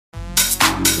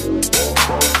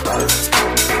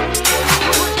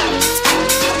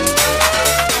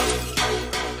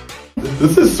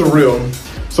This is surreal.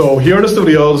 So here in the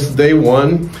studios, day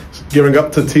one, gearing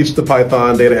up to teach the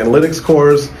Python data analytics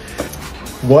course.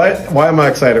 Why am I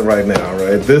excited right now,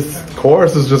 right? This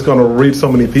course is just gonna reach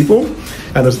so many people,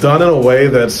 and it's done in a way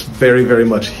that's very, very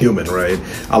much human, right?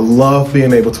 I love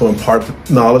being able to impart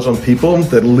knowledge on people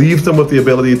that leaves them with the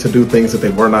ability to do things that they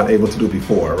were not able to do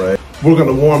before, right? We're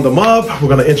gonna warm them up, we're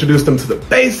gonna introduce them to the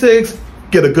basics,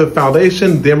 get a good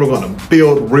foundation, then we're gonna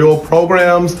build real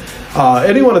programs.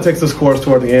 Anyone that takes this course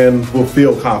toward the end will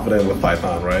feel confident with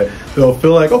Python, right? They'll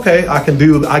feel like, okay, I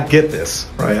get this,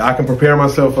 right? I can prepare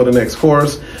myself for the next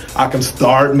course. I can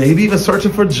start maybe even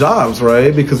searching for jobs,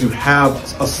 right? Because you have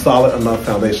a solid enough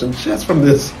foundation just from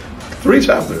this 3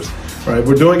 chapters, right?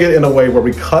 We're doing it in a way where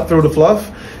we cut through the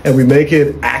fluff and we make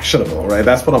it actionable, right?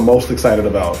 That's what I'm most excited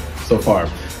about so far.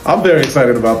 I'm very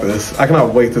excited about this. I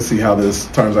cannot wait to see how this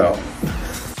turns out.